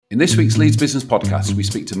In this week's Leeds Business Podcast, we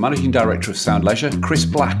speak to Managing Director of Sound Leisure, Chris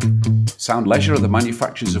Black. Sound Leisure are the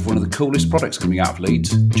manufacturers of one of the coolest products coming out of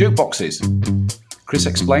Leeds, jukeboxes. Chris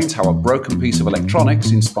explains how a broken piece of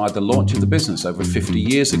electronics inspired the launch of the business over 50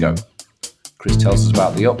 years ago. Chris tells us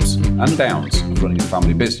about the ups and downs of running a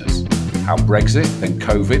family business, how Brexit, then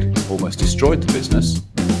COVID, almost destroyed the business,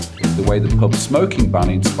 the way the pub smoking ban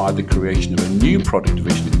inspired the creation of a new product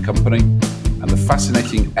division in the company, and the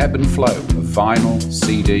fascinating ebb and flow of vinyl,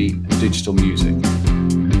 CD and digital music.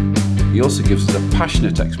 He also gives us a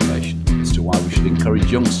passionate explanation as to why we should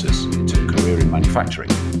encourage youngsters into a career in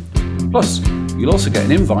manufacturing. Plus, you'll also get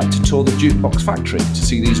an invite to tour the Jukebox factory to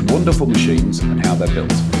see these wonderful machines and how they're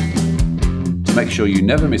built. To make sure you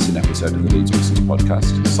never miss an episode of the Leeds Business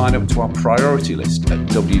Podcast, sign up to our priority list at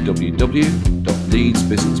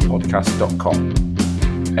www.leedsbusinesspodcast.com.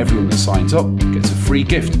 Everyone that signs up gets a free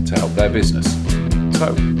gift to help their business.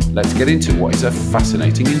 So, let's get into what is a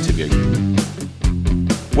fascinating interview.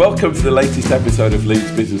 Welcome to the latest episode of Leeds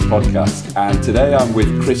Business Podcast, and today I'm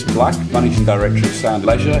with Chris Black, Managing Director of Sound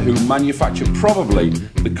Leisure, who manufacture probably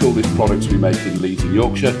the coolest products we make in Leeds and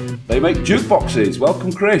Yorkshire. They make jukeboxes.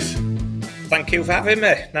 Welcome, Chris. Thank you for having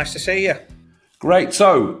me. Nice to see you. Great.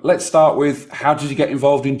 So, let's start with, how did you get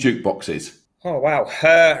involved in jukeboxes? Oh, wow.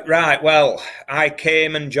 Right, well, I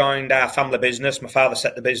came and joined our family business. My father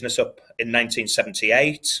set the business up in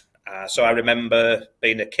 1978. So I remember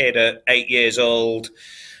being a kid at 8 years old,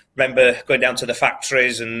 remember going down to the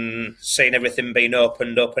factories and seeing everything being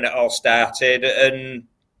opened up and it all started, and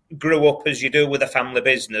grew up as you do with a family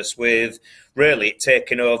business, with really it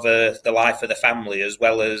taking over the life of the family as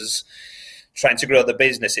well as trying to grow the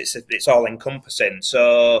business. It's all encompassing.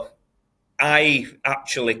 So I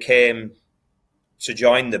actually came to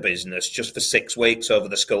join the business just for 6 weeks over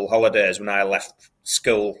the school holidays when I left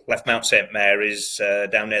school, left Mount St Mary's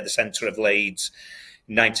down near the centre of Leeds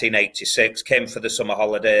in 1986, came for the summer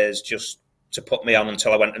holidays just to put me on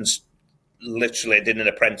until I went and literally did an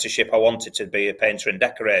apprenticeship. I wanted to be a painter and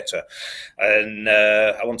decorator, and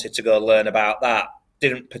I wanted to go learn about that.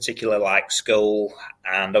 Didn't particularly like school,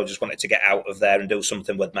 and I just wanted to get out of there and do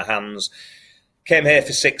something with my hands. Came here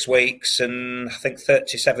for 6 weeks, and I think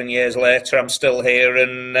 37 years later, I'm still here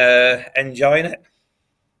and enjoying it.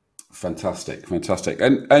 Fantastic. And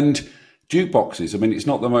jukeboxes, I mean, it's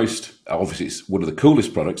not the most, obviously it's one of the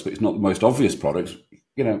coolest products, but it's not the most obvious products.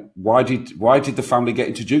 You know, why did the family get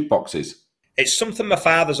into jukeboxes? It's something my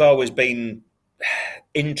father's always been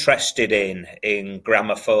interested in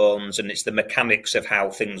gramophones, and it's the mechanics of how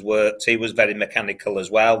things worked. He was very mechanical as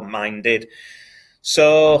well, minded.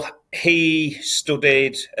 So he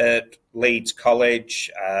studied at Leeds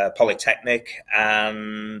College, Polytechnic,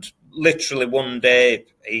 and literally one day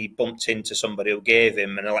he bumped into somebody who gave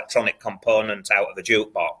him an electronic component out of a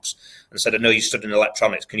jukebox and said, "I know you studied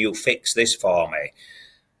electronics, can you fix this for me?"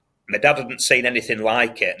 My dad hadn't seen anything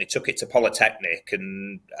like it, and he took it to Polytechnic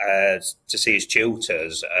and to see his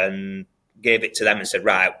tutors and gave it to them and said,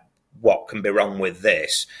 "Right, what can be wrong with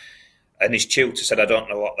this?" And his tutor said, "I don't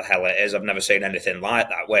know what the hell it is. I've never seen anything like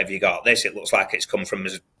that. Where have you got this? It looks like it's come from,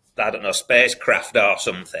 I don't know, spacecraft or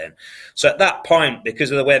something." So at that point,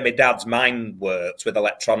 because of the way my dad's mind worked with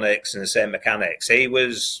electronics and the same mechanics, he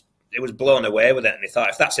was blown away with it. And he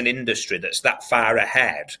thought, if that's an industry that's that far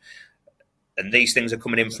ahead, and these things are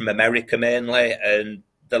coming in from America mainly, and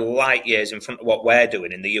the light years in front of what we're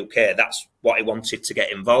doing in the UK, that's what he wanted to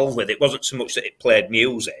get involved with. It wasn't so much that it played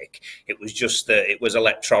music, it was just that it was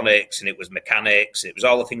electronics and it was mechanics, it was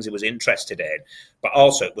all the things he was interested in, but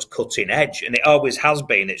also it was cutting edge, and it always has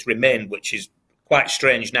been, it's remained, which is quite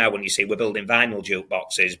strange now when you see we're building vinyl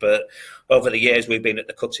jukeboxes, but over the years we've been at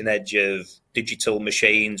the cutting edge of digital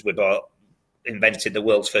machines. We invented the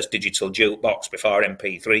world's first digital jukebox before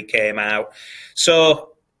MP3 came out.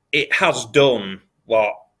 So it has done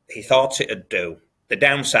what he thought it'd do. The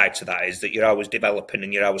downside to that is that you're always developing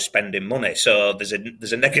and you're always spending money. So there's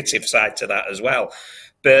a negative side to that as well.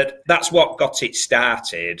 But that's what got it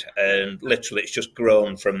started, and literally it's just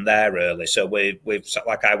grown from there really. So we've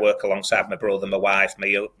like, I work alongside my brother, my wife,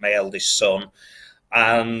 my eldest son,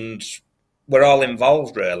 and we're all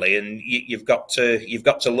involved really, and you've got to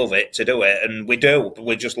love it to do it, and we do.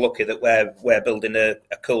 We're just lucky that we're building a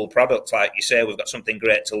cool product, like you say. We've got something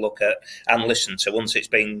great to look at and listen to once it's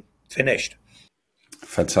been finished.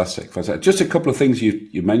 Fantastic. Just a couple of things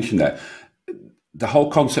you mentioned there. The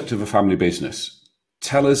whole concept of a family business.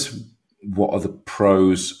 Tell us, what are the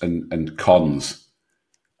pros and cons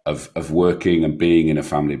of working and being in a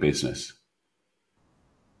family business?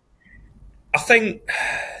 I think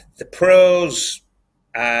the pros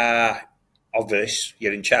are obvious.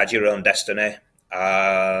 You're in charge of your own destiny.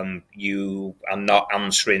 You are not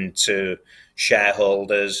answering to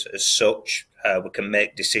shareholders as such. We can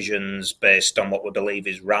make decisions based on what we believe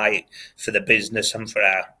is right for the business and for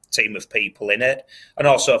our team of people in it, and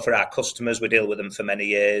also for our customers. We deal with them for many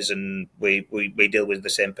years, and we deal with the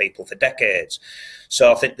same people for decades.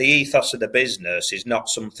 So I think the ethos of the business is not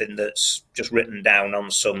something that's just written down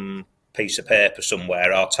on some piece of paper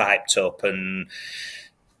somewhere or typed up and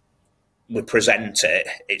we present it.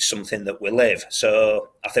 It's something that we live. So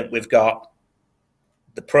I think we've got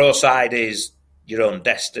the pro side is your own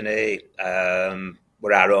destiny.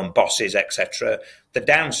 We're our own bosses, etc. The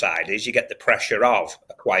downside is you get the pressure of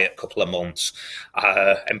a quiet couple of months,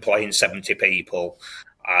 employing 70 people,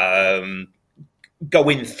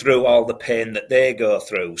 going through all the pain that they go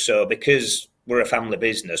through. So because we're a family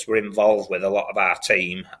business, we're involved with a lot of our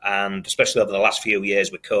team, and especially over the last few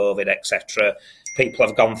years with COVID, etc., people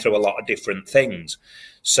have gone through a lot of different things.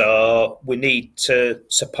 So we need to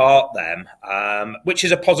support them, which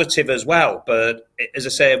is a positive as well. But as I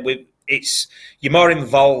say, you're more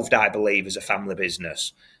involved, I believe, as a family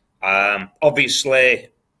business. Obviously,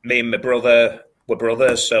 me and my brother, we're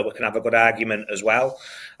brothers, so we can have a good argument as well.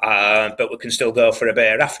 But we can still go for a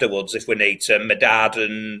beer afterwards if we need to. My dad,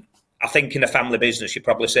 and I think in a family business, you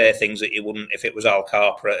probably say things that you wouldn't if it was all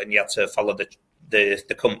corporate and you had to follow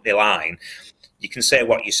the company line. You can say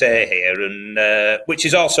what you say here, and which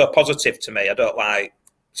is also a positive to me. I don't like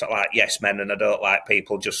sort of like yes men, and I don't like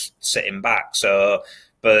people just sitting back. So,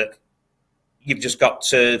 but you've just got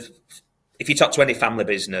to, if you talk to any family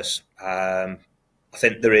business, I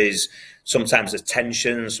think there is sometimes there's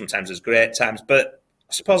tension, sometimes there's great times, but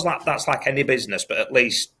I suppose that's like any business, but at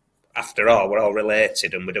least after all, we're all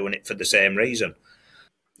related and we're doing it for the same reason.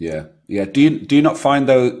 Yeah. Do you not find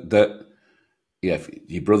though that if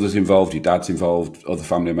your brother's involved, your dad's involved, other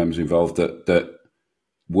family members involved, that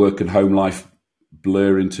work and home life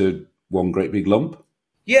blur into one great big lump?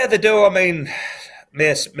 Yeah, they do. I mean,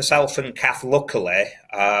 myself and Kath, luckily,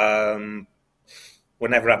 we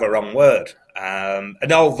never have a wrong word.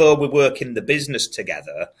 And although we work in the business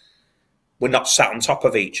together, we're not sat on top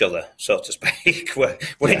of each other, so to speak. We're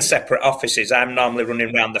in separate offices. I'm normally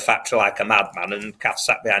running around the factory like a madman, and Kath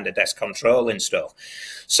sat behind a desk controlling stuff.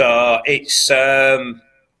 So it's,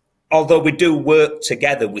 although we do work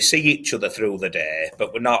together, we see each other through the day,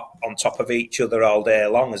 but we're not on top of each other all day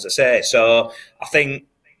long, as I say. So I think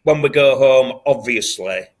when we go home,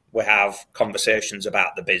 obviously, we have conversations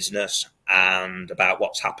about the business and about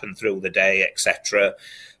what's happened through the day, etc.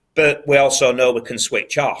 But we also know we can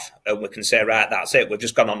switch off and we can say, right, that's it. We've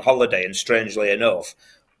just gone on holiday, and strangely enough,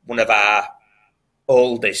 one of our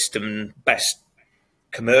oldest and best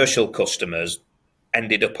commercial customers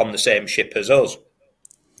ended up on the same ship as us.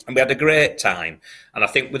 And we had a great time. And I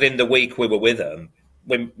think within the week we were with them,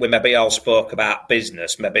 we maybe all spoke about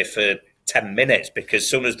business, maybe for 10 minutes, because as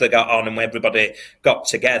soon as they got on and everybody got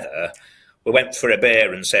together, we went for a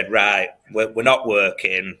beer and said, right, we're not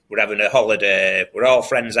working, we're having a holiday, we're all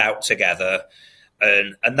friends out together.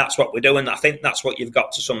 And that's what we do. And I think that's what you've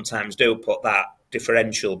got to sometimes do, put that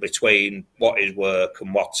differential between what is work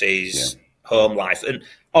and what is home life. And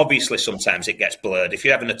obviously sometimes it gets blurred. If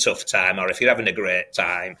you're having a tough time or if you're having a great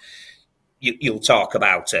time, you'll talk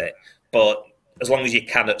about it. But as long as you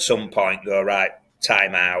can at some point go, right,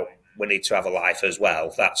 time out, we need to have a life as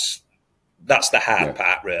well. That's the hard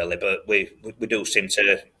part, really, but we do seem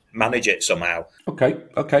to manage it somehow.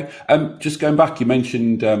 Okay. Just going back, you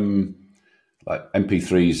mentioned like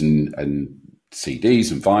MP3s and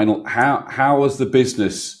CDs and vinyl. How has the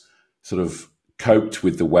business sort of coped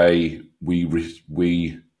with the way we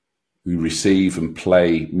receive and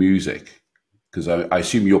play music? Because I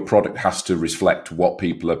assume your product has to reflect what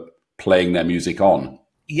people are playing their music on.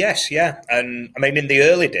 Yes, yeah. And I mean, in the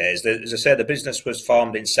early days, as I say, the business was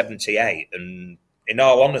formed in 78. And in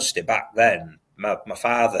all honesty, back then, my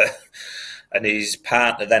father and his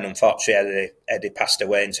partner then, unfortunately, Eddie passed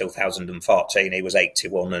away in 2014. He was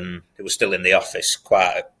 81 and he was still in the office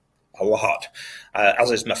quite a lot. As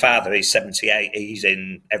is my father, he's 78. He's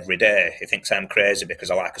in every day. He thinks I'm crazy because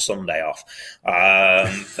I like a Sunday off.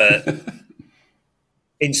 But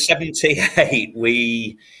in 78,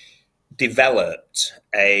 we developed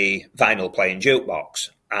a vinyl playing jukebox.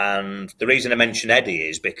 And the reason I mention Eddie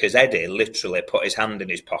is because Eddie literally put his hand in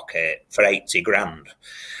his pocket for 80 grand.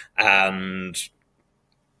 And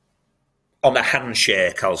on a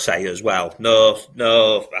handshake, I'll say as well. No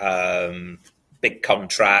big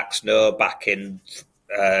contracts, no backing,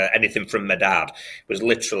 anything from my dad. It was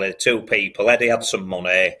literally two people. Eddie had some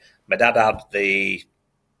money. My dad had the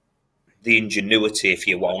the ingenuity, if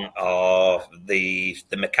you want, or the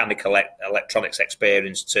mechanical electronics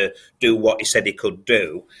experience to do what he said he could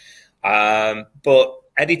do. But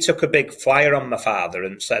Eddie took a big flyer on my father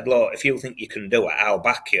and said, look, if you think you can do it, I'll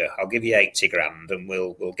back you. I'll give you 80 grand and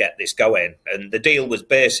we'll get this going. And the deal was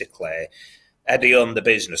basically Eddie owned the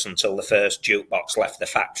business until the first jukebox left the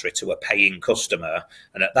factory to a paying customer.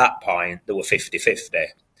 And at that point, they were 50-50.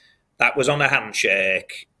 That was on a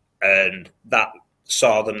handshake, and that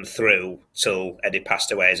saw them through till Eddie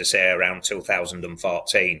passed away, as I say, around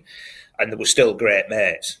 2014. And they were still great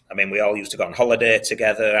mates. I mean, we all used to go on holiday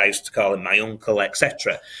together. I used to call him my uncle,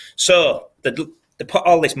 etc. So they put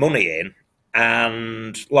all this money in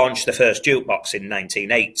and launched the first jukebox in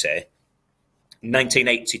 1980. In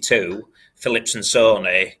 1982, Philips and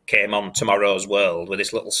Sony came on Tomorrow's World with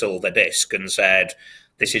this little silver disc and said,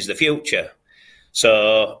 this is the future.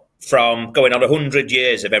 So from going on 100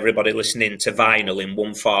 years of everybody listening to vinyl in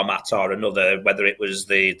one format or another, whether it was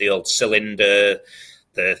the old cylinder,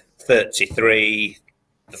 the 33,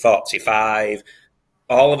 the 45,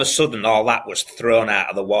 all of a sudden all that was thrown out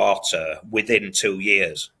of the water within 2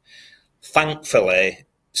 years. Thankfully,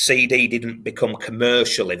 CD didn't become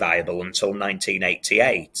commercially viable until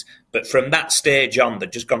 1988. But from that stage on,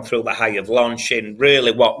 they'd just gone through the high of launching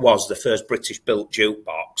really what was the first British-built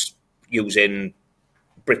jukebox using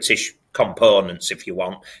British components, if you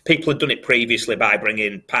want. People had done it previously by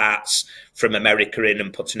bringing parts from America in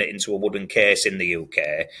and putting it into a wooden case in the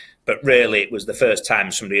UK. But really, it was the first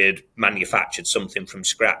time somebody had manufactured something from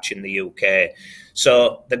scratch in the UK.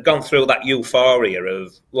 So they'd gone through that euphoria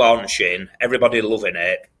of launching, everybody loving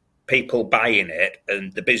it, people buying it,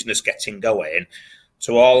 and the business getting going.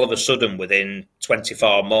 So all of a sudden, within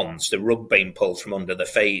 24 months, the rug being pulled from under the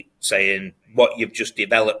feet, saying what you've just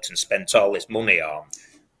developed and spent all this money on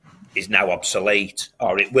is now obsolete,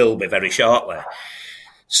 or it will be very shortly.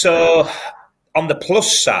 So on the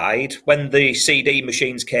plus side, when the CD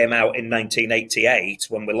machines came out in 1988,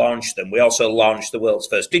 when we launched them, we also launched the world's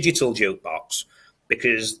first digital jukebox,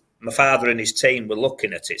 because my father and his team were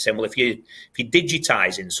looking at it saying, well, if you're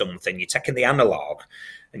digitising something, you're taking the analogue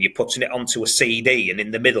and you're putting it onto a CD, and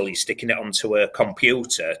in the middle you're sticking it onto a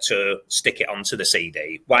computer to stick it onto the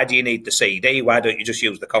CD. Why do you need the CD? Why don't you just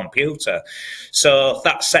use the computer? So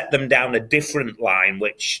that set them down a different line,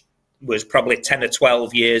 which was probably 10 or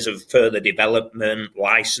 12 years of further development,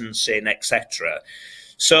 licensing, etc.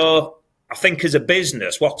 So I think as a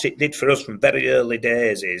business, what it did for us from very early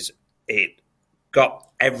days is it got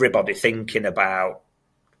everybody thinking about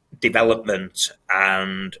development,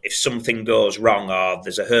 and if something goes wrong or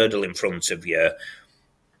there's a hurdle in front of you,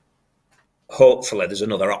 hopefully there's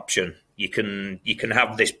another option. You can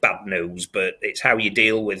have this bad news, but it's how you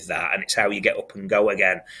deal with that, and it's how you get up and go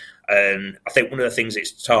again. And I think one of the things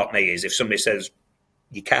it's taught me is if somebody says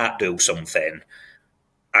you can't do something,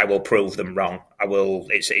 I will prove them wrong.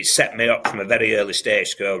 It's set me up from a very early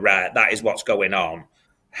stage to go, right, that is what's going on.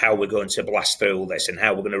 How we're going to blast through this and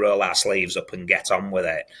how we're going to roll our sleeves up and get on with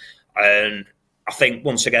it. And I think,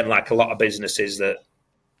 once again, like a lot of businesses that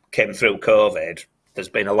came through COVID, there's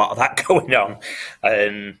been a lot of that going on.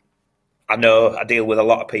 And I know I deal with a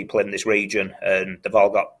lot of people in this region, and they've all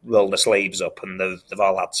got rolled their sleeves up, and they've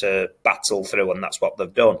all had to battle through, and that's what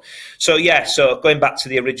they've done. So, yeah, so going back to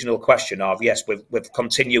the original question of, yes, we've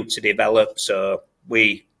continued to develop. So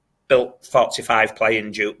we built 45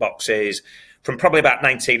 playing jukeboxes. From probably about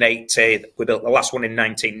 1980, we built the last one in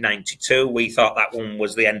 1992. We thought that one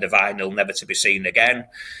was the end of vinyl, never to be seen again.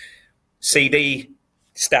 CD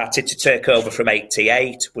started to take over from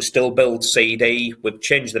 88. We still build CD. We've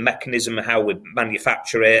changed the mechanism of how we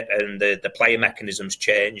manufacture it, and the player mechanism's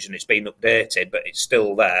changed, and it's been updated, but it's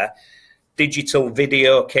still there. Digital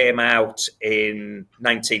video came out in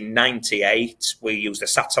 1998. We used a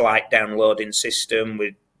satellite downloading system.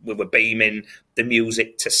 We were beaming the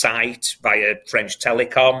music to site via French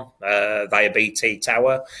Telecom, via BT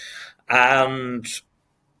Tower. And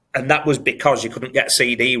that was because you couldn't get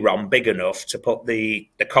CD-ROM big enough to put the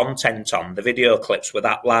content on. The video clips were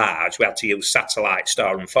that large. We had to use satellite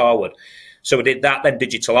store and forward. So we did that. Then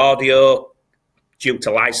digital audio, due to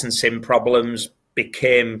licensing problems,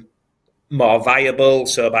 became more viable.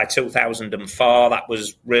 So by 2004, that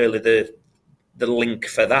was really the link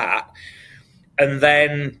for that. And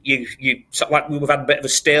then you sort of like we've had a bit of a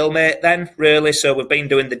stalemate then, really. So we've been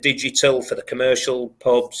doing the digital for the commercial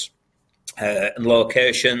pubs and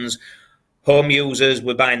locations. Home users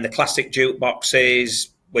were buying the classic jukeboxes,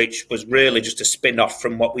 which was really just a spin-off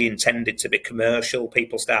from what we intended to be commercial.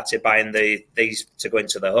 People started buying these to go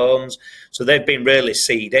into the homes. So they've been really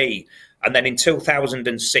CD. And then in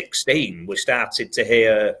 2016, we started to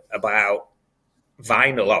hear about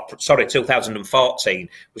vinyl, 2014,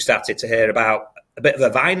 we started to hear about a bit of a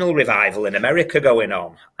vinyl revival in America going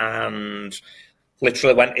on, and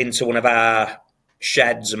literally went into one of our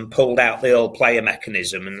sheds and pulled out the old player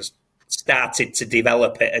mechanism and started to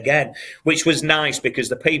develop it again, which was nice because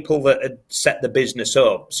the people that had set the business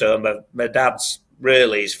up, so my dad's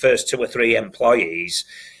really, his first 2 or 3 employees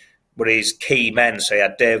were his key men. So he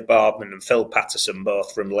had Dave Boardman and Phil Patterson,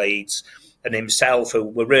 both from Leeds, and himself, who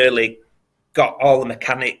were really got all the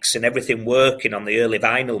mechanics and everything working on the early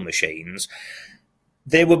vinyl machines.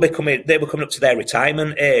 They were coming up to their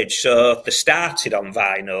retirement age, so they started on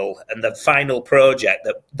vinyl, and the final project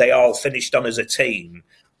that they all finished on as a team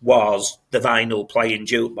was the vinyl playing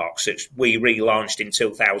jukebox, which we relaunched in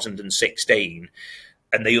 2016,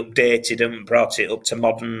 and they updated and brought it up to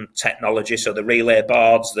modern technology. So the relay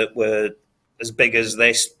boards that were as big as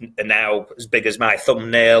this are now as big as my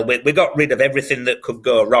thumbnail. We got rid of everything that could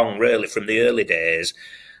go wrong, really, from the early days.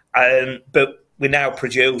 But we now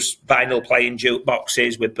produce vinyl playing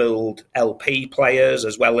jukeboxes. We build LP players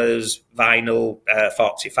as well as vinyl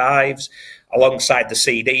 45s. Alongside the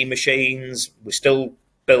CD machines, we still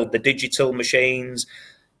build the digital machines.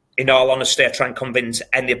 In all honesty, I try and convince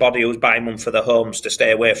anybody who's buying one for the homes to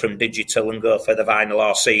stay away from digital and go for the vinyl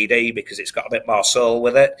or CD because it's got a bit more soul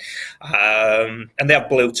with it. And they have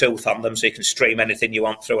Bluetooth on them, so you can stream anything you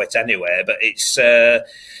want through it anyway. But it's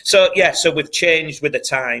so we've changed with the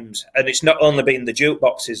times, and it's not only been the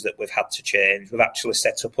jukeboxes that we've had to change. We've actually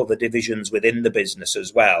set up other divisions within the business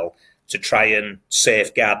as well to try and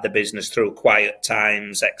safeguard the business through quiet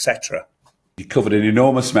times, etc. You covered an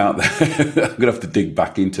enormous amount there. I'm going to have to dig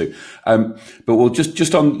back into. But we'll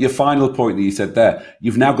just on your final point that you said there,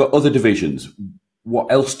 you've now got other divisions.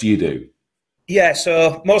 What else do you do? Yeah,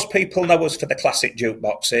 so most people know us for the classic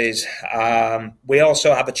jukeboxes. We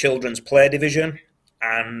also have a children's play division,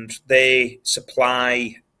 and they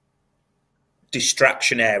supply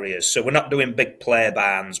distraction areas. So we're not doing big play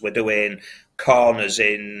bands. We're doing corners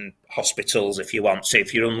in hospitals, if you want. So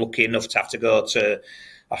if you're unlucky enough to have to go to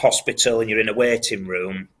a hospital and you're in a waiting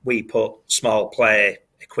room, we put small play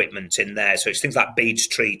equipment in there. So it's things like beach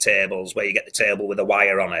tree tables where you get the table with a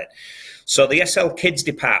wire on it. So the SL Kids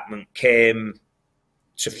department came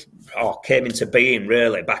into being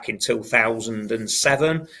really back in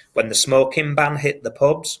 2007 when the smoking ban hit the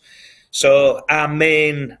pubs. So our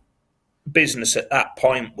main business at that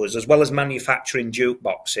point was, as well as manufacturing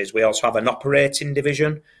jukeboxes, we also have an operating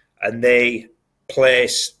division, and they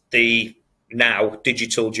place the now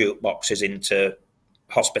digital jukeboxes into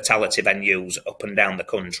hospitality venues up and down the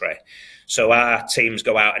country. So our teams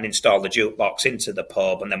go out and install the jukebox into the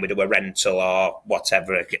pub, and then we do a rental or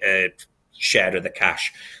whatever, share of the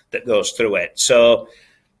cash that goes through it. So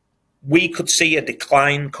we could see a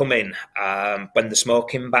decline coming when the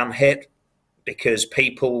smoking ban hit, because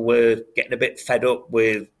people were getting a bit fed up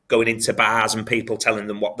with going into bars and people telling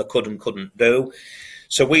them what they could and couldn't do.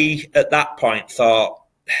 So we, at that point, thought,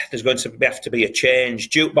 there's going to have to be a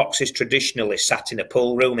change. Jukeboxes traditionally sat in a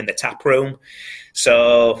pool room in the tap room.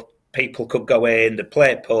 So people could go in, they'd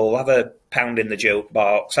play pool, have a pound in the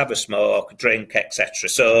jukebox, have a smoke, drink, etc.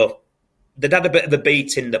 So they'd had a bit of a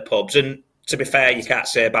beat in the pubs. And to be fair, you can't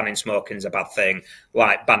say banning smoking is a bad thing.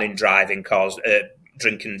 Like banning driving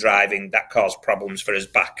drinking and driving, that caused problems for us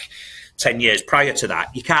back 10 years prior to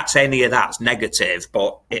that. You can't say any of that's negative,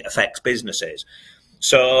 but it affects businesses.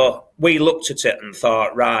 So we looked at it and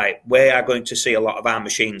thought, right, we are going to see a lot of our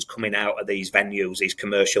machines coming out of these venues, these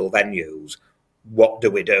commercial venues. What do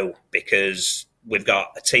we do? Because we've got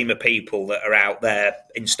a team of people that are out there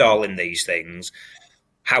installing these things.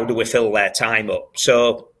 How do we fill their time up?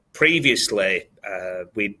 So previously,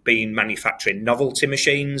 we'd been manufacturing novelty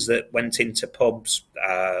machines that went into pubs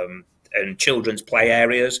and children's play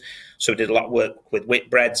areas. So we did a lot of work with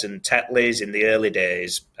Whitbreads and Tetleys in the early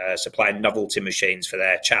days, supplying novelty machines for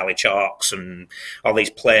their Charlie Chalks and all these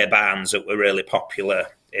play bands that were really popular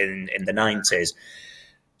in the 90s.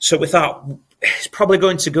 So we thought it's probably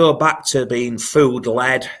going to go back to being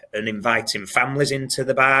food-led and inviting families into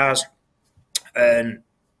the bars. And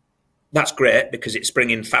that's great because it's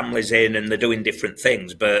bringing families in and they're doing different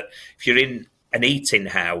things. But if you're in an eating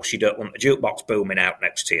house, you don't want a jukebox booming out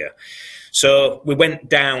next to you. So we went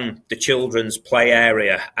down the children's play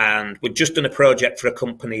area, and we'd just done a project for a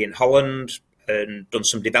company in Holland and done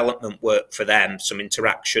some development work for them, some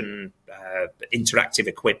interactive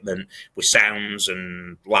equipment with sounds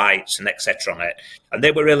and lights and etc. on it. And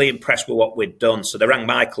they were really impressed with what we'd done. So they rang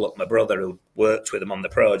Michael up, my brother, who worked with them on the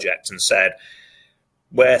project, and said,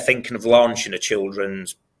 we're thinking of launching a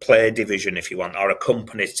children's play division, if you want, or a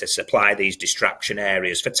company to supply these distraction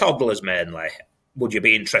areas for toddlers mainly. would you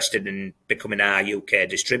be interested in becoming our UK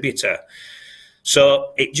distributor?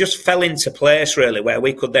 So it just fell into place, really, where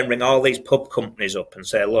we could then ring all these pub companies up and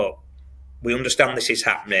say, look, we understand this is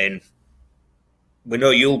happening. We know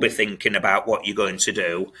you'll be thinking about what you're going to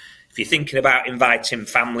do. If you're thinking about inviting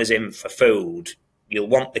families in for food, you'll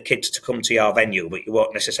want the kids to come to your venue, but you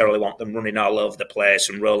won't necessarily want them running all over the place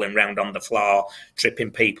and rolling around on the floor,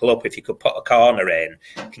 tripping people up. If you could put a corner in,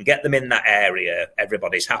 you can get them in that area,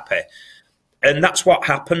 everybody's happy. And that's what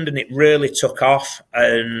happened, and it really took off,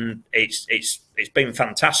 and it's been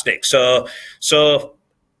fantastic. So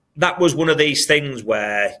that was one of these things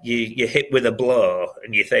where you hit with a blow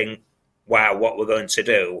and you think, wow, what we're going to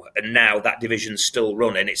do. And now that division's still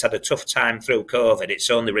running. It's had a tough time through COVID. It's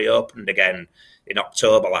only reopened again in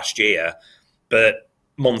October last year. But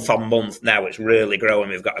month on month now, it's really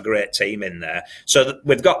growing. We've got a great team in there. So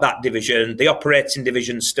we've got that division. The operating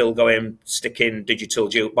division's still going, sticking digital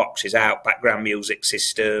jukeboxes out, background music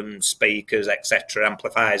systems, speakers, etc.,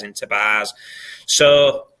 amplifiers into bars.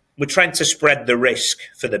 So we're trying to spread the risk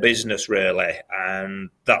for the business, really, and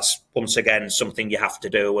that's, once again, something you have to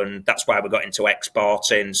do, and that's why we got into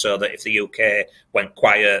exporting, so that if the UK went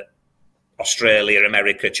quiet, Australia,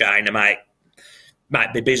 America, China might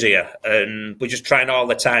be busier, and we're just trying all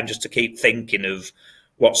the time just to keep thinking of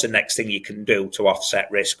what's the next thing you can do to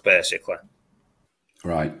offset risk, basically.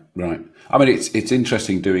 Right. I mean, it's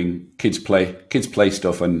interesting doing kids play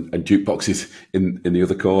stuff and jukeboxes in the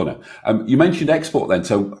other corner. You mentioned export then.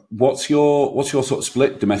 So what's your sort of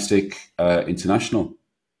split, domestic, international?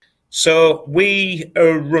 So we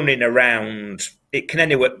are running around. It can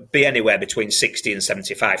be anywhere between 60 and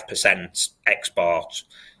 75% export.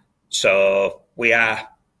 So we are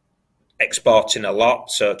exporting a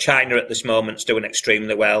lot. So China at this moment is doing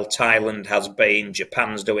extremely well. Thailand has been.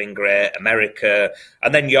 Japan's doing great. America,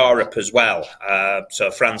 and then Europe as well.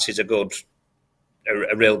 So France is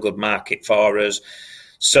a real good market for us.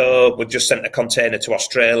 So we've just sent a container to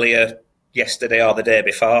Australia yesterday or the day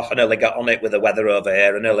before. I nearly got on it with the weather over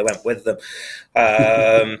here. I nearly went with them.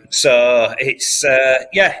 So it's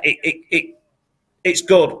it's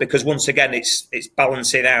good, because once again it's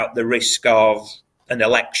balancing out the risk of an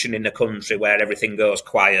election in a country where everything goes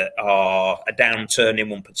quiet, or a downturn in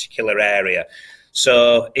one particular area.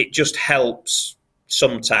 So it just helps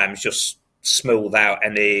sometimes just smooth out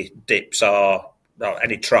any dips or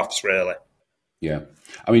any troughs, really. Yeah.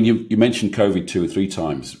 I mean, you mentioned COVID 2 or 3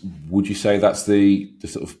 times. Would you say that's the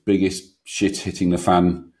sort of biggest shit hitting the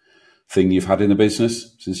fan thing you've had in the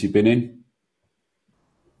business since you've been in?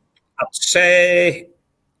 I'd say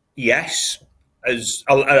yes.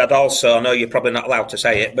 I'd also, I know you're probably not allowed to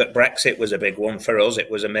say it, but Brexit was a big one for us. It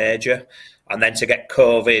was a major. And then to get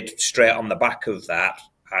COVID straight on the back of that,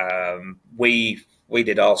 we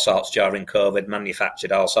did all sorts during COVID,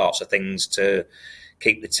 manufactured all sorts of things to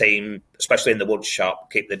keep the team, especially in the wood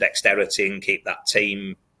shop, keep the dexterity and keep that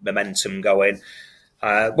team momentum going.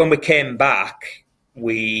 When we came back,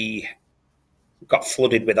 we got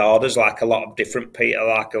flooded with orders, like a lot of different people,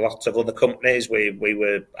 like a lot of other companies. I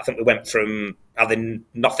think we went from having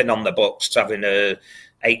nothing on the books to having a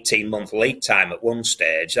 18-month lead time at one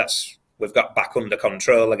stage. We've got back under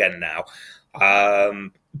control again now.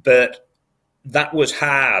 But that was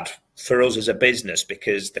hard for us as a business,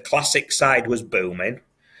 because the classic side was booming.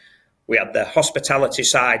 We had the hospitality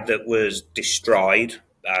side that was destroyed,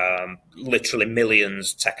 literally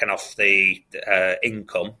millions taken off the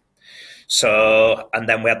income. So, and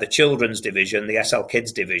then we had the children's division, the SL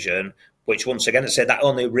Kids division, which once again, I said, that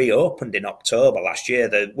only reopened in October last year.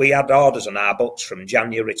 We had orders on our books from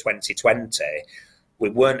January 2020. We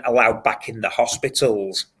weren't allowed back in the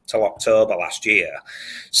hospitals till October last year.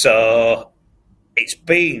 So it's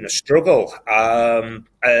been a struggle.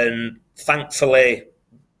 And thankfully,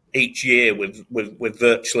 each year we've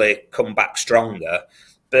virtually come back stronger,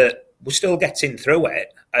 but we're still getting through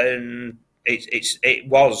it. And it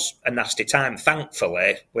was a nasty time.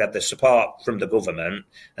 Thankfully, we had the support from the government,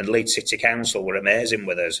 and Leeds City Council were amazing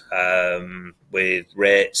with us, with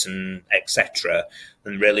rates and etc.,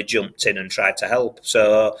 and really jumped in and tried to help.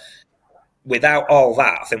 So without all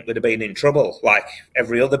that, I think we'd have been in trouble. Like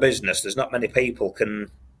every other business, there's not many people can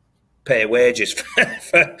pay wages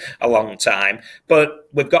for a long time. But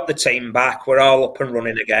we've got the team back. We're all up and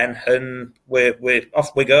running again, and we're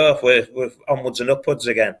off we go. We're onwards and upwards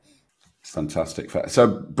again. Fantastic.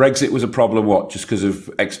 So Brexit was a problem, what, just because of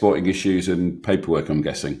exporting issues and paperwork, I'm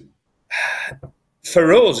guessing?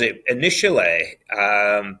 For us, initially,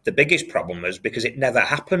 the biggest problem was because it never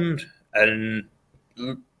happened. And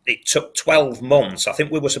it took 12 months. I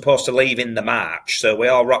think we were supposed to leave in the March. So we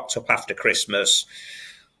all rocked up after Christmas,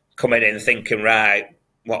 coming in thinking, right,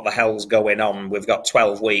 what the hell's going on? We've got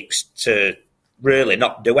 12 weeks to really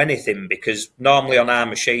not do anything, because normally on our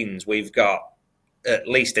machines, we've got at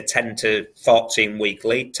least a 10 to 14 week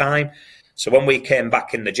lead time. So when we came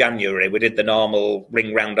back in the January, we did the normal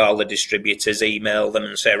ring round all the distributors, email them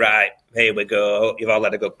and say, right, here we go. You've all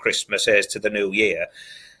had a good Christmas. Here's to the new year.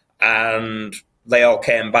 And they all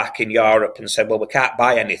came back in Europe and said, well, we can't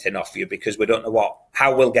buy anything off you because we don't know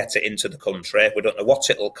how we'll get it into the country. We don't know what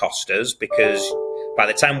it'll cost us, because by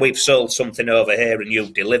the time we've sold something over here and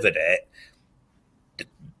you've delivered it,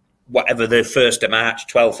 whatever the 1st of March,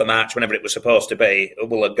 12th of March, whenever it was supposed to be, it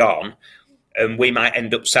will have gone. And we might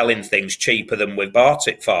end up selling things cheaper than we bought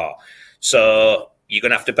it for. So you're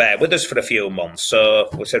going to have to bear with us for a few months. So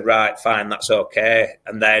we said, right, fine, that's okay.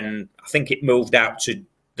 And then I think it moved out to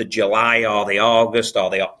the July or the August or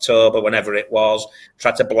the October, whenever it was.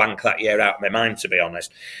 Tried to blank that year out of my mind, to be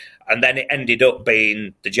honest. And then it ended up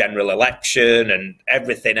being the general election and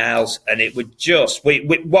everything else. And it would just,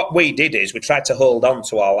 what we did is we tried to hold on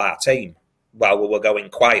to all our team while we were going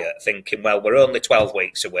quiet, thinking, well, we're only 12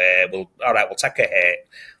 weeks away. We'll take a hit.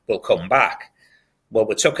 We'll come back. Well,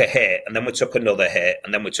 we took a hit, and then we took another hit,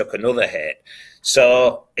 and then we took another hit.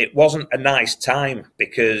 So it wasn't a nice time,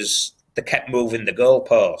 because they kept moving the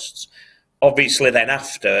goalposts. Obviously, then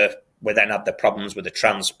after, we then had the problems with the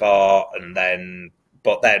transport,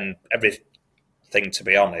 but then everything, to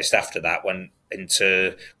be honest, after that went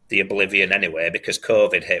into the oblivion anyway, because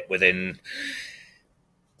COVID hit within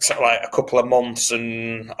a couple of months,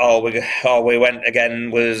 and all we went again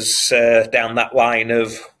was down that line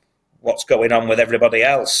of what's going on with everybody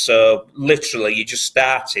else. So literally, you're just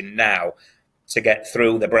starting now to get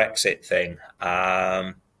through the Brexit thing.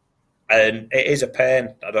 And it is a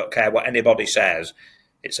pain. I don't care what anybody says.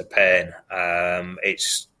 It's a pain.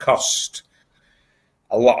 It's cost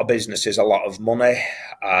a lot of businesses a lot of money.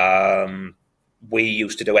 We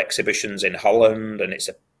used to do exhibitions in Holland, and it's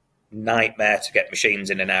a nightmare to get machines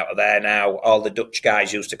in and out of there now. All the Dutch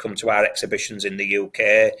guys used to come to our exhibitions in the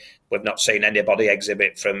UK. We've not seen anybody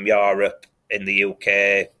exhibit from Europe in the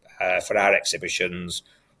UK for our exhibitions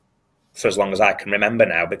for as long as I can remember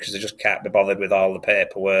now, because they just can't be bothered with all the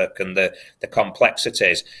paperwork and the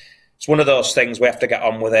complexities. It's one of those things, we have to get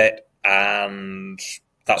on with it, and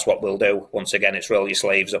that's what we'll do. Once again, it's roll your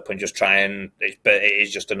sleeves up and just try but it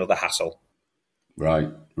is just another hassle. Right.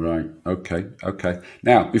 Okay.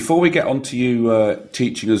 Now, before we get on to you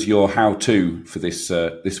teaching us your how-to for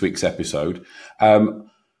this week's episode, I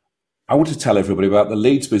want to tell everybody about the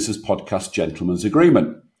Leeds Business Podcast Gentleman's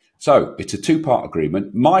Agreement. So it's a 2-part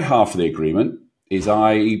agreement. My half of the agreement is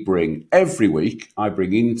every week I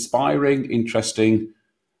bring inspiring, interesting,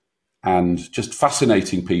 and just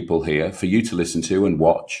fascinating people here for you to listen to and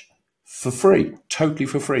watch for free, totally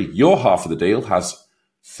for free. Your half of the deal has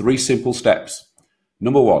 3 simple steps.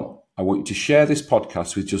 Number 1, I want you to share this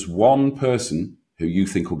podcast with just one person who you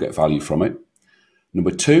think will get value from it.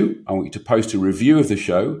 Number 2, I want you to post a review of the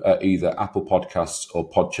show at either Apple Podcasts or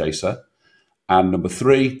Podchaser. And number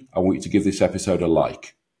 3, I want you to give this episode a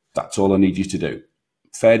like. That's all I need you to do.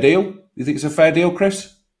 Fair deal? You think it's a fair deal,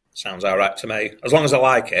 Chris? Sounds all right to me, as long as I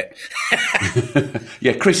like it.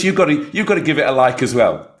 Yeah, Chris, you've got to give it a like as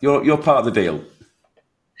well. You're part of the deal.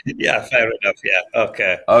 Yeah, fair enough. Yeah,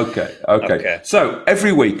 okay. Okay. So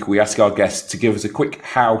every week we ask our guests to give us a quick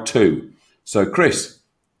how-to. So Chris,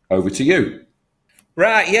 over to you.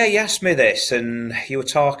 Right, yeah, you asked me this, and you were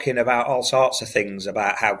talking about all sorts of things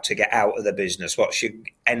about how to get out of the business. What's your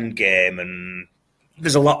end game? And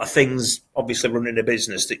there's a lot of things, obviously, running a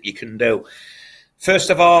business that you can do. First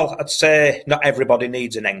of all, I'd say not everybody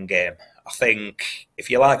needs an end game. I think if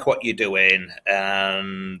you like what you're doing,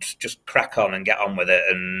 and just crack on and get on with it,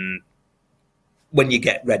 and when you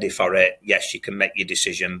get ready for it, yes, you can make your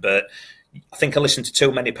decision. But I think I listen to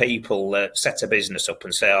too many people that set a business up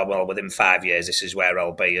and say, oh, well, within 5 years, this is where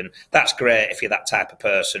I'll be. And that's great if you're that type of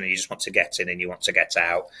person and you just want to get in and you want to get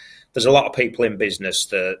out. There's a lot of people in business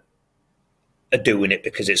that are doing it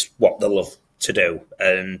because it's what they love to do.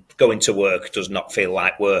 And going to work does not feel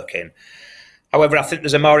like working. However, I think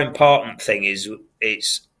there's a more important thing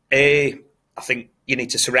I think you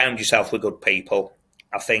need to surround yourself with good people.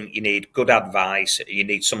 I think you need good advice. You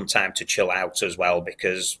need some time to chill out as well,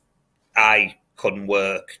 because I couldn't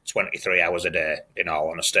work 23 hours a day, in all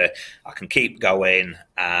honesty. I can keep going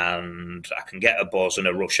and I can get a buzz and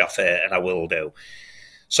a rush off it, and I will do.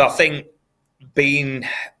 So I think being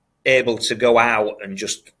able to go out and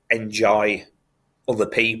just enjoy other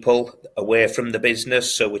people away from the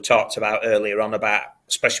business. So we talked about earlier on about,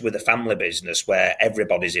 especially with the family business where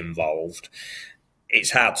everybody's involved,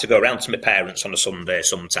 it's hard to go around to my parents on a Sunday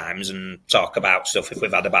sometimes and talk about stuff if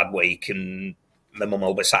we've had a bad week, and my mum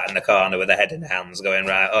will be sat in the corner with her head in her hands going,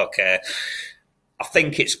 right, okay. I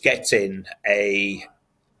think it's getting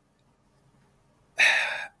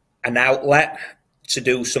an outlet to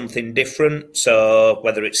do something different. So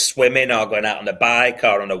whether it's swimming or going out on a bike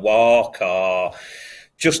or on a walk or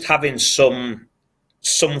just having something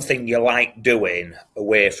you like doing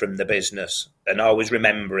away from the business, and always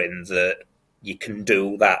remembering that you can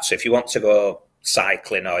do that. So if you want to go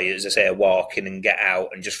cycling or, as I say, walking and get out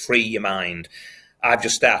and just free your mind, I've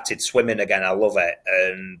just started swimming again. I love it.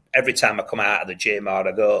 And every time I come out of the gym or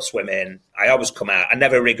I go swimming, I always come out. I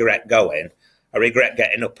never regret going. I regret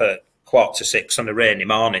getting up at 5:45 on a rainy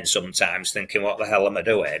morning sometimes thinking, what the hell am I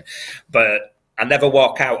doing? But I never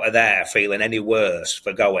walk out of there feeling any worse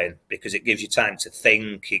for going, because it gives you time to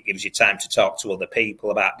think. It gives you time to talk to other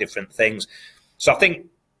people about different things. So I think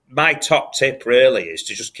my top tip really is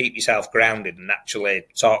to just keep yourself grounded and actually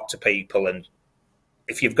talk to people. And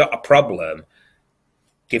if you've got a problem,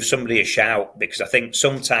 give somebody a shout, because I think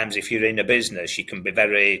sometimes if you're in a business, you can be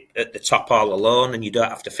very at the top all alone, and you don't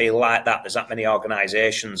have to feel like that. There's that many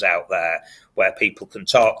organisations out there where people can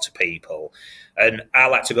talk to people. And I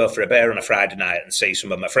like to go for a beer on a Friday night and see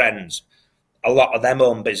some of my friends. A lot of them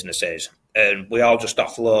own businesses, and we all just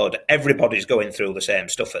offload. Everybody's going through the same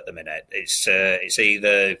stuff at the minute. It's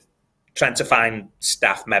either trying to find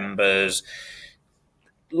staff members,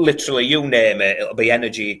 literally, you name it, it'll be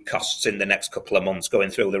energy costs in the next couple of months going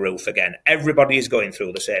through the roof again. Everybody is going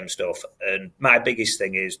through the same stuff. And my biggest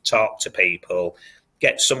thing is talk to people,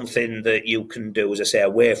 get something that you can do, as I say,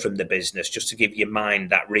 away from the business, just to give your mind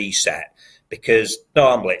that reset. Because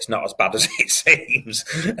normally it's not as bad as it seems.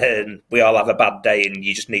 And we all have a bad day, and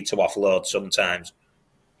you just need to offload sometimes.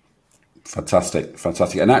 Fantastic.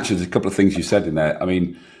 And actually, there's a couple of things you said in there. I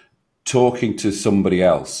mean, talking to somebody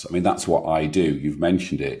else, I mean, that's what I do. You've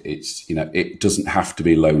mentioned it. It's, it doesn't have to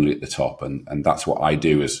be lonely at the top. And that's what I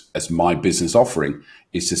do as my business offering,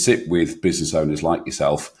 is to sit with business owners like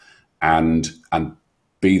yourself and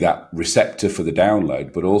be that receptor for the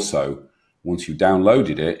download. But also, once you've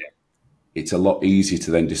downloaded it, it's a lot easier to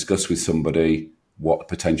then discuss with somebody what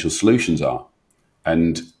potential solutions are.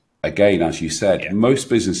 And again, as you said, most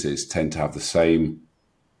businesses tend to have the same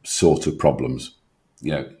sort of problems.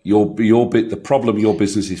 The problem your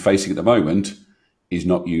business is facing at the moment is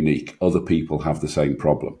not unique. Other people have the same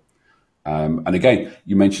problem. And again,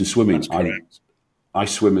 you mentioned swimming. I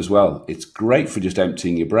swim as well. It's great for just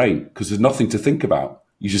emptying your brain, because there's nothing to think about.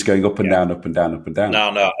 You're just going up and down, up and down, up and down.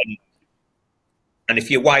 No. And if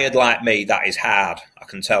you're wired like me, that is hard, I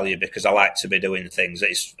can tell you, because I like to be doing things.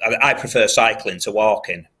 I prefer cycling to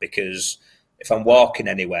walking, because if I'm walking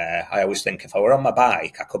anywhere, I always think if I were on my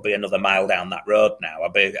bike, I could be another mile down that road now.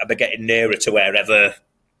 I'd be getting nearer to wherever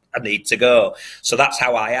I need to go. So that's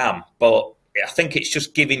how I am. But I think it's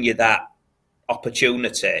just giving you that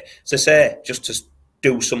opportunity, as I say, just to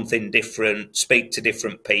do something different, speak to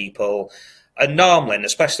different people. And normally, and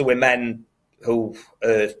especially with men who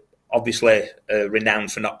are obviously renowned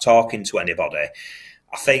for not talking to anybody,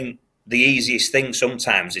 I think the easiest thing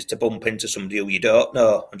sometimes is to bump into somebody who you don't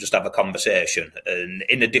know and just have a conversation. And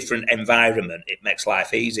in a different environment, it makes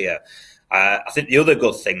life easier. I think the other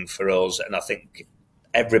good thing for us, and I think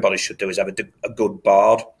everybody should do, is have a good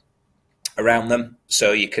board around them.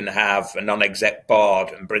 So you can have a non-exec board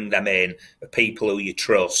and bring them in, the people who you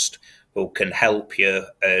trust, who can help you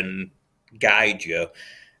and guide you.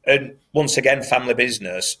 And once again, family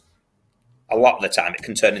business, a lot of the time it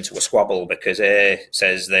can turn into a squabble, because A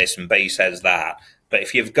says this and B says that. But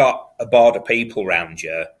if you've got a board of people around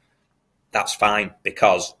you, that's fine,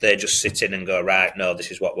 because they just sit in and go, right, no,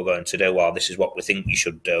 this is what we're going to do, or this is what we think you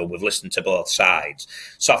should do. We've listened to both sides.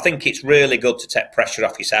 So I think it's really good to take pressure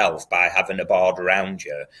off yourself by having a board around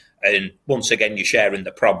you. And once again, you're sharing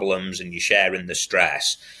the problems and you're sharing the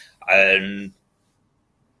stress. And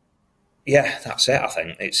yeah, that's it, I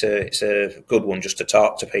think. It's a good one just to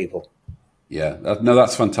talk to people. Yeah, no,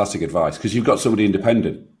 that's fantastic advice, because you've got somebody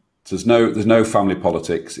independent. So there's no family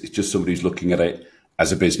politics. It's just somebody who's looking at it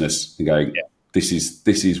as a business and going, this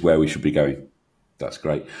is where we should be going. That's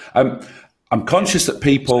great. I'm conscious that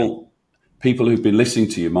people who've been listening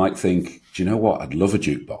to you might think, do you know what? I'd love a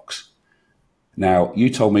jukebox. Now, you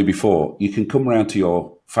told me before, you can come around to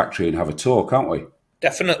your factory and have a tour, can't we?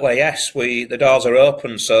 Definitely, yes. The doors are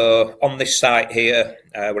open. So on this site here,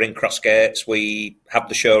 we're in Crossgates. We have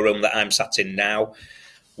the showroom that I'm sat in now.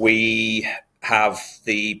 We have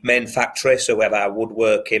the main factory, so we have our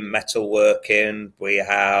woodworking, metalworking. We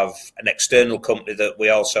have an external company that we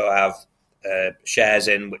also have shares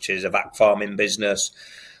in, which is a vac forming business.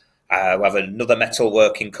 We have another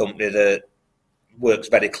metalworking company that works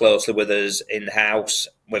very closely with us in-house.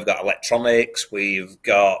 we've got electronics, we've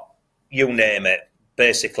got, you name it.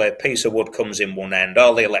 Basically, a piece of wood comes in one end,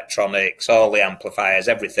 all the electronics, all the amplifiers,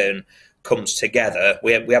 everything comes together.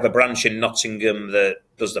 We have a branch in Nottingham that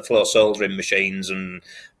does the floor soldering machines and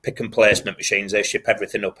pick and placement machines. They ship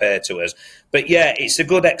everything up here to us. But yeah, it's a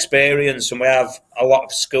good experience, and we have a lot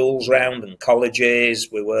of schools round and colleges.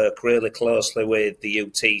 We work really closely with the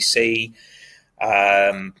UTC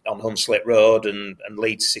on Hunslet Road and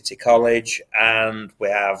Leeds City College, and we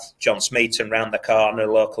have John Smeaton round the corner,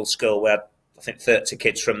 a local school. We had, I think, 30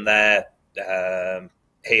 kids from there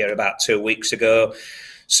here about 2 weeks ago.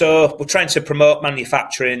 So we're trying to promote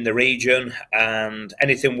manufacturing in the region, and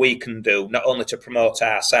anything we can do, not only to promote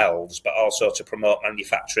ourselves, but also to promote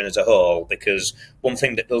manufacturing as a whole, because one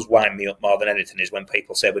thing that does wind me up more than anything is when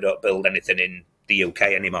people say we don't build anything in the UK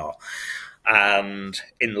anymore. And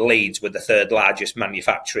in Leeds, we're the third largest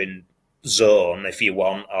manufacturing zone, if you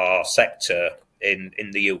want, or sector in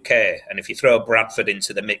the UK. And if you throw Bradford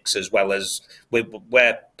into the mix as well, as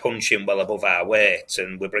we're punching well above our weight,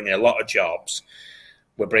 and we're bringing a lot of jobs.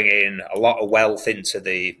 We're bringing a lot of wealth into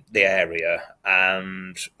the area,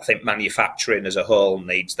 and I think manufacturing as a whole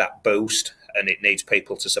needs that boost, and it needs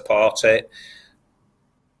people to support it.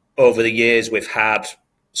 Over the years, we've had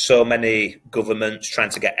so many governments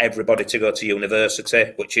trying to get everybody to go to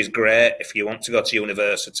university, which is great. If you want to go to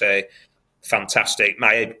university, fantastic.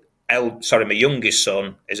 My youngest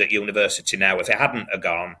son is at university now. If he hadn't have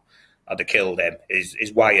gone, I'd have killed him.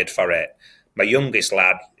 He's wired for it. My youngest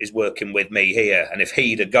lad is working with me here, and if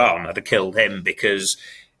he'd have gone, I'd have killed him, because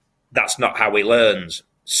that's not how he learns.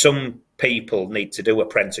 Some people need to do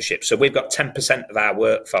apprenticeships. So we've got 10% of our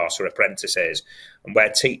workforce are apprentices, and we're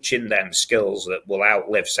teaching them skills that will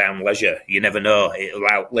outlive Sound Leisure. You never know,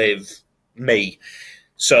 it'll outlive me.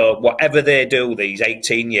 So whatever they do, these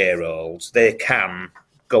 18-year-olds, they can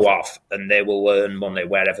go off and they will earn money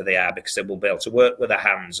wherever they are, because they will be able to work with their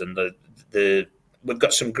hands. And we've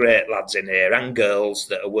got some great lads in here and girls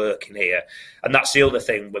that are working here. And that's the other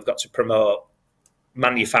thing. We've got to promote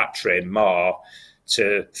manufacturing more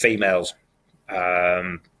to females.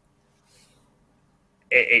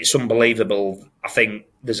 It's unbelievable. I think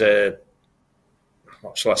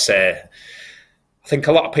what shall I say? I think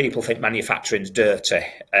a lot of people think manufacturing's dirty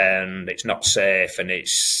and it's not safe. And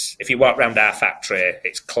if you walk around our factory,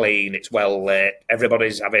 it's clean, it's well lit.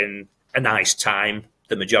 Everybody's having a nice time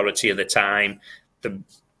the majority of the time.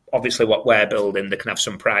 Obviously, what we're building, they can have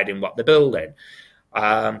some pride in what they're building.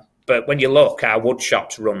 But when you look, our wood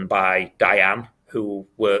shop's run by Diane, who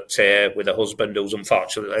worked here with her husband, who's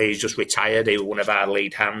unfortunately he's just retired. He was one of our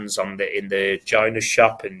lead hands in the joiner's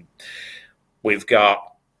shop. And we've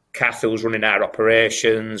got Kath, who's running our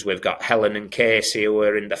operations. We've got Helen and Casey, who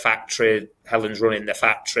are in the factory. Helen's running the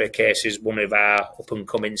factory. Casey's one of our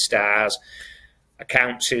up-and-coming stars.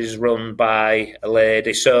 Accounts is run by a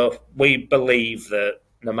lady. So we believe that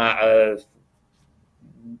no matter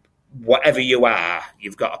whatever you are,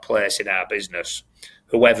 you've got a place in our business.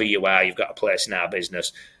 Whoever you are, you've got a place in our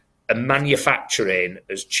business. And manufacturing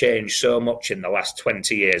has changed so much in the last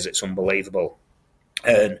 20 years, it's unbelievable.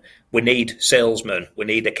 And we need salesmen, we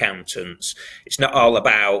need accountants. It's not all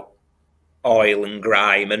about oil and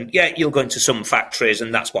grime. And yeah, you'll go into some factories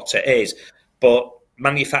and that's what it is. But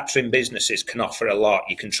manufacturing businesses can offer a lot.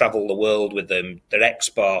 You can travel the world with them. They're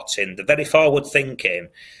exporting. They're very forward thinking.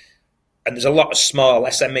 And there's a lot of small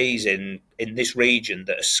SMEs in this region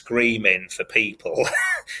that are screaming for people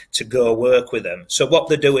to go work with them. So what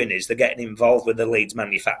they're doing is they're getting involved with the Leeds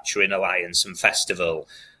Manufacturing Alliance and Festival,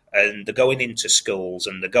 and they're going into schools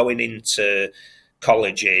and they're going into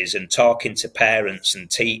colleges and talking to parents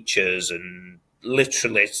and teachers and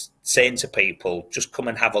literally saying to people, just come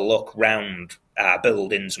and have a look round our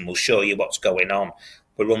buildings and we'll show you what's going on.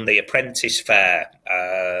 We run the apprentice fair.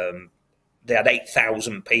 They had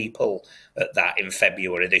 8,000 people at that in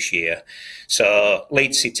February this year. So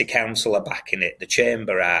Leeds City Council are backing it. The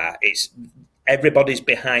Chamber are. Everybody's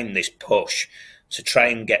behind this push to try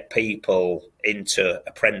and get people into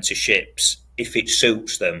apprenticeships if it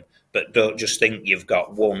suits them. But don't just think you've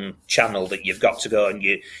got one channel that you've got to go, and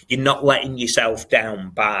you're not letting yourself down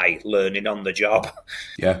by learning on the job.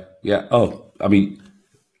 Yeah. Oh, I mean,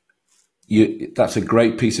 that's a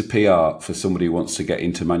great piece of PR for somebody who wants to get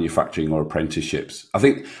into manufacturing or apprenticeships. I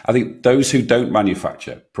think those who don't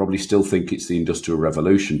manufacture probably still think it's the Industrial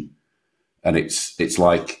Revolution, and it's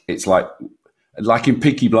like in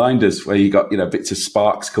Peaky Blinders, where you got bits of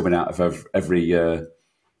sparks coming out of every.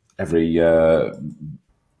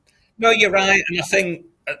 No, you're right, and I think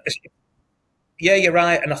you're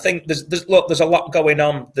right, and I think there's a lot going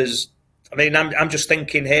on. There's I mean, I'm just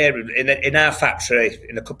thinking here in our factory,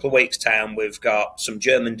 in a couple of weeks' time, we've got some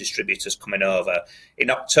German distributors coming over. In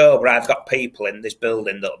October, I've got people in this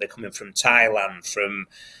building that'll be coming from Thailand, from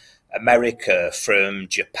America, from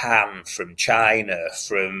Japan, from China,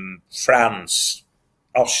 from France,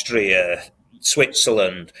 Austria,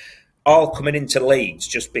 Switzerland, all coming into Leeds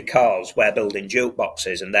just because we're building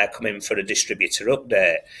jukeboxes and they're coming for a distributor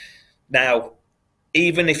update. Now,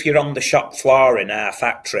 even if you're on the shop floor in our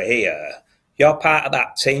factory here, you're part of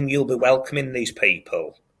that team, you'll be welcoming these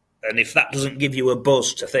people. And if that doesn't give you a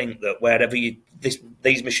buzz to think that wherever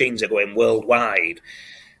these machines are going worldwide,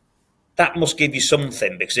 that must give you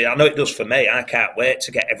something, because I know it does for me. I can't wait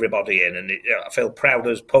to get everybody in, and I feel proud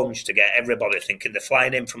as punch to get everybody thinking they're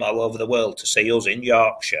flying in from all over the world to see us in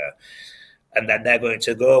Yorkshire, and then they're going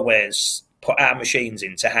to go away and put our machines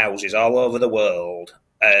into houses all over the world,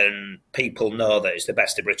 and people know that it's the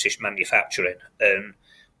best of British manufacturing. And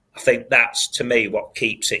I think that's, to me, what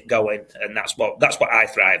keeps it going, and that's what I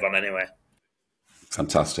thrive on anyway.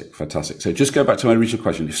 Fantastic. So just go back to my original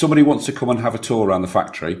question. If somebody wants to come and have a tour around the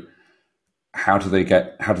factory, how do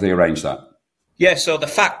they arrange that? Yeah, so the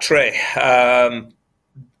factory,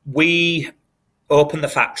 we open the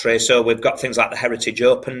factory, so we've got things like the Heritage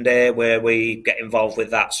Open Day where we get involved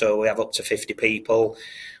with that, so we have up to 50 people.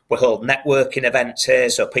 We hold networking events here,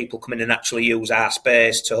 so people come in and actually use our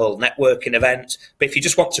space to hold networking events. But if you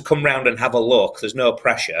just want to come round and have a look, there's no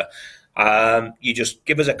pressure. You just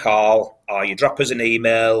give us a call or you drop us an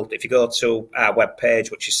email. If you go to our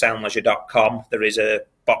webpage, which is soundleisure.com, there is a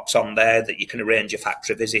box on there that you can arrange a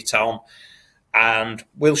factory visit on. And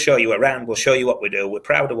we'll show you around. We'll show you what we do. We're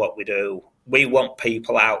proud of what we do. We want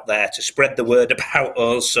people out there to spread the word about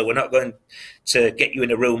us, so we're not going to get you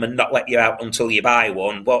in a room and not let you out until you buy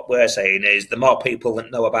one. What we're saying is the more people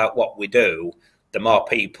that know about what we do, the more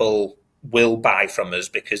people will buy from us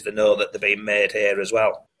because they know that they're being made here as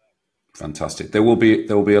well. Fantastic. There will be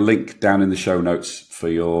a link down in the show notes for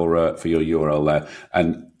your URL there.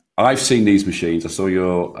 And I've seen these machines. I saw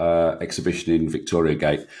your exhibition in Victoria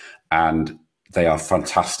Gate, and they are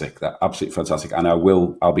fantastic. They're absolutely fantastic. And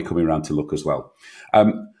I'll be coming around to look as well.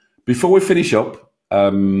 Before we finish up,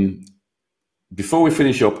 all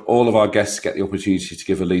of our guests get the opportunity to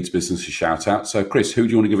give a Leeds business a shout out. So Chris, who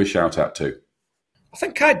do you want to give a shout out to? I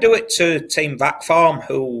think I'd do it to Team Vac Farm,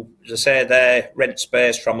 who, as I say, they rent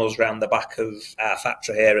space from us round the back of our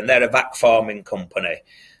factory here, and they're a vac farming company.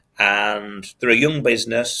 And they're a young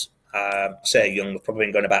business. I say young, they've probably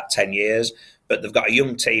been going about 10 years, but they've got a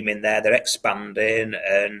young team in there. They're expanding,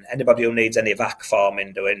 and anybody who needs any vac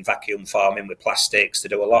farming, doing vacuum farming with plastics, they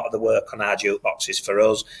do a lot of the work on our jukeboxes for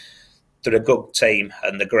us. They're a good team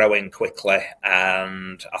and they're growing quickly,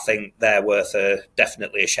 and I think they're worth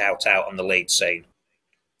definitely a shout out on the Leeds scene.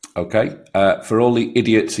 Okay. For all the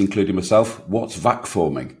idiots, including myself, what's vac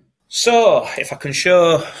forming? So, if I can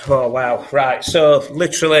show... Oh, wow. Right. So,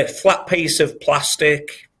 literally, flat piece of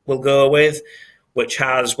plastic we'll go with, which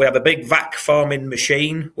we have a big vac forming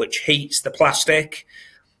machine, which heats the plastic.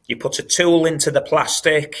 You put a tool into the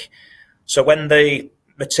plastic. So, when the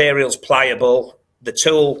material's pliable, the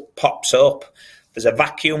tool pops up. There's a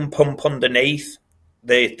vacuum pump underneath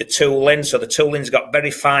the tooling, so the tooling's got very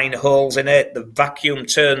fine holes in it. The vacuum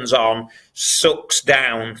turns on, sucks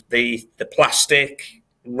down the plastic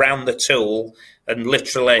round the tool, and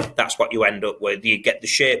literally that's what you end up with. You get the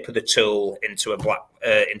shape of the tool into a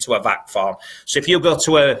vac form. So if you go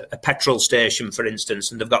to a petrol station, for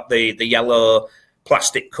instance, and they've got the yellow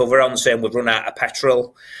plastic cover on saying we've run out of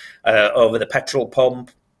petrol over the petrol pump,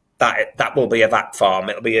 that will be a vac form.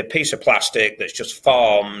 It'll be a piece of plastic that's just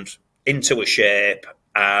formed into a shape,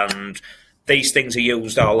 and these things are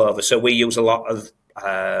used all over. So we use a lot of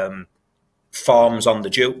forms on the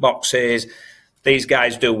jukeboxes. These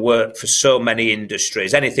guys do work for so many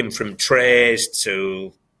industries, anything from trays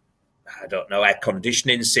to, I don't know, air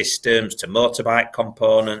conditioning systems to motorbike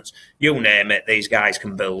components. You name it, these guys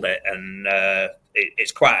can build it, and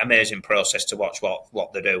it's quite an amazing process to watch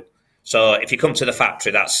what they do. So if you come to the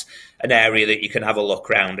factory, that's an area that you can have a look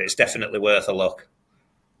around. It's definitely worth a look.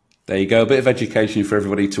 There you go, a bit of education for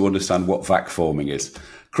everybody to understand what vac forming is.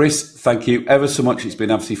 Chris, thank you ever so much. It's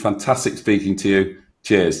been absolutely fantastic speaking to you.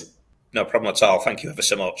 Cheers. No problem at all. Thank you ever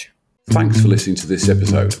so much. Thanks for listening to this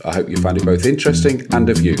episode. I hope you found it both interesting and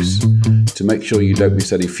of use. To make sure you don't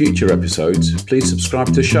miss any future episodes, please subscribe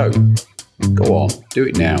to the show. Go on, do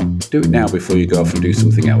it now. Do it now before you go off and do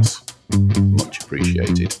something else. Much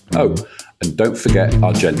appreciated. Oh, and don't forget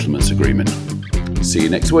our gentleman's agreement. See you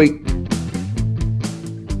next week.